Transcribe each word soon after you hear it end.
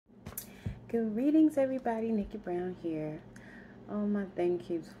Good readings, everybody. Nikki Brown here. Oh, my thing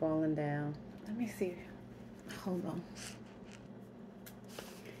keeps falling down. Let me see. Hold on.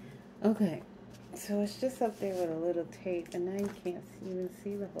 Okay. So it's just up there with a little tape, and now you can't even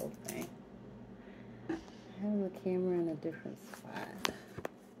see the whole thing. Having the camera in a different spot.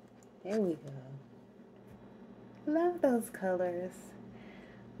 There we go. Love those colors.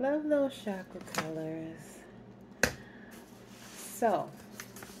 Love those chakra colors. So,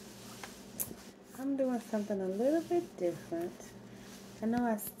 I'm doing something a little bit different. I know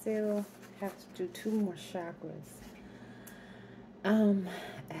I still have to do 2 more chakras. I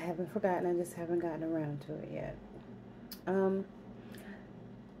haven't forgotten, I just haven't gotten around to it yet.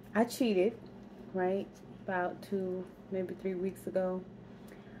 I cheated, right? About 2, maybe 3 weeks ago.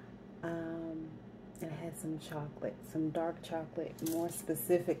 And I had some chocolate, some dark chocolate, more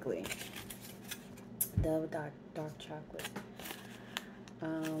specifically, Dove dark chocolate.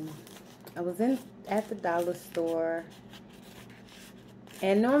 I was at the dollar store,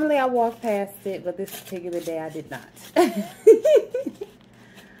 and normally I walk past it, but this particular day I did not.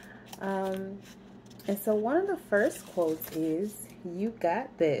 And so one of the first quotes is, "You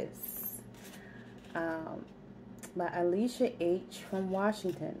got this," by Alicia H. from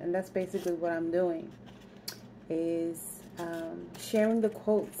Washington. And that's basically what I'm doing, is sharing the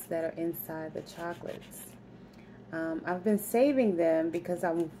quotes that are inside the chocolates. I've been saving them because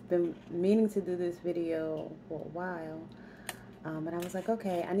I've been meaning to do this video for a while. But I was like,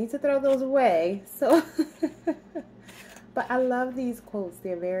 okay, I need to throw those away. So, but I love these quotes.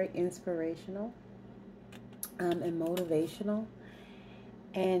 They're very inspirational and motivational.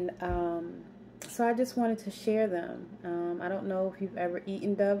 And so I just wanted to share them. I don't know if you've ever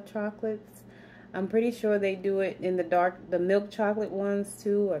eaten Dove chocolates. I'm pretty sure they do it in the milk chocolate ones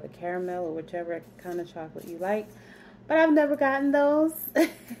too, or the caramel, or whichever kind of chocolate you like. But I've never gotten those.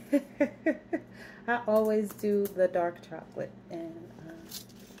 I always do the dark chocolate, and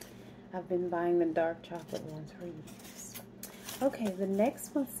I've been buying the dark chocolate ones for years. Okay, the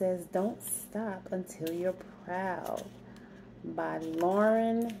next one says, "Don't stop until you're proud," by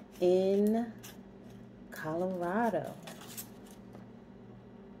Lauren in Colorado.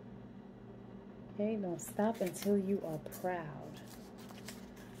 Okay, don't stop until you are proud.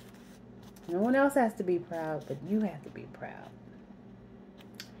 No one else has to be proud, but you have to be proud.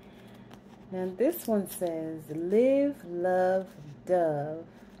 Now this one says, "Live, Love, Dove,"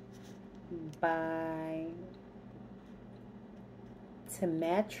 by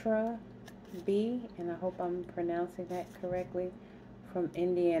Tamatra B, and I hope I'm pronouncing that correctly, from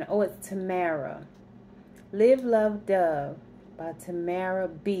Indiana. Oh, it's Tamara. "Live, Love, Dove" by Tamara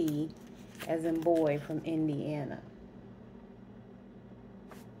B, as in boy, from Indiana.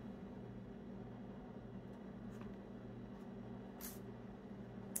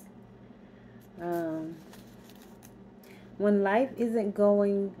 "When life isn't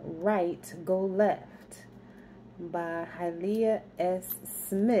going right, go left," by Hylia S.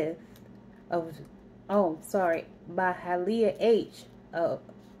 Smith of, by Hylia H.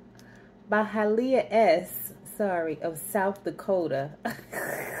 By Hylia S. Of South Dakota.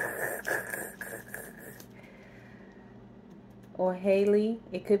 Or Haley.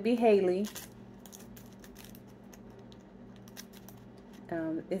 It could be Haley.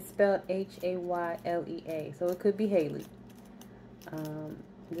 It's spelled Haylea, so it could be Haley.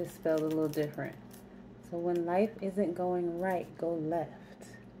 Just spelled a little different. So when life isn't going right, go left.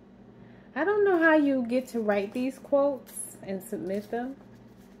 I don't know how you get to write these quotes and submit them.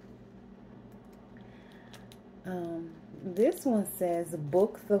 This one says,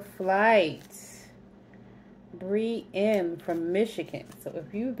 "Book the flight." Bree M. from Michigan. So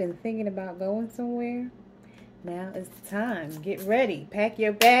if you've been thinking about going somewhere, now is the time. Get ready. Pack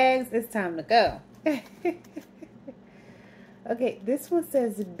your bags. It's time to go. Okay, this one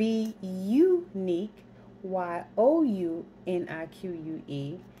says, "Be unique." YOUNIQUE.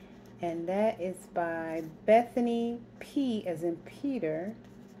 And that is by Bethany P, as in Peter,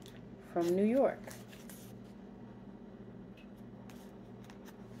 from New York.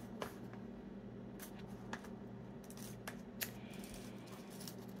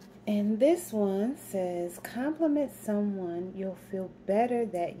 And this one says, "Compliment someone, you'll feel better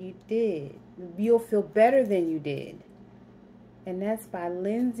that you did. You'll feel better than you did." And that's by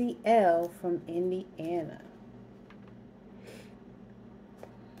Lindsay L. from Indiana.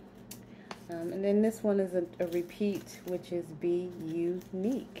 And then this one is a repeat, which is "Be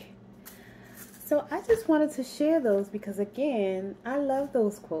unique." So I just wanted to share those because, again, I love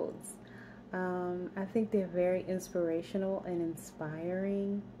those quotes. I think they're very inspirational and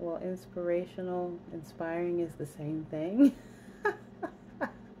inspiring. Well, inspirational, inspiring is the same thing.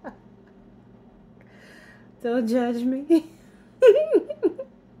 Don't judge me.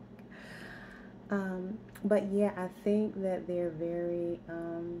 But yeah, I think that they're very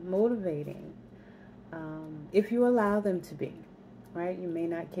motivating if you allow them to be, right? You may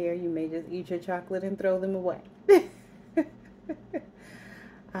not care. You may just eat your chocolate and throw them away.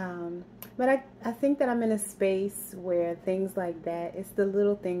 But I think that I'm in a space where things like that, it's the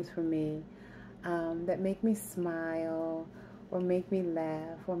little things for me that make me smile or make me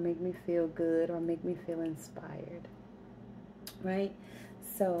laugh or make me feel good or make me feel inspired, right?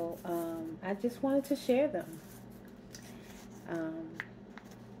 So I just wanted to share them.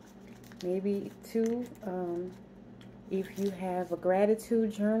 Maybe too, if you have a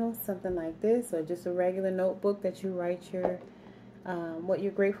gratitude journal, something like this, or just a regular notebook that you write your what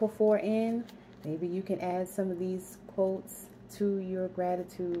you're grateful for in, maybe you can add some of these quotes to your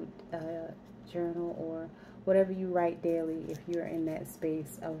gratitude journal or whatever you write daily if you're in that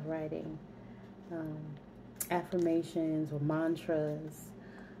space of writing affirmations or mantras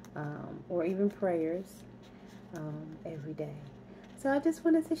or even prayers every day. So I just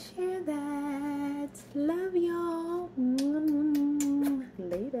wanted to share that. Love.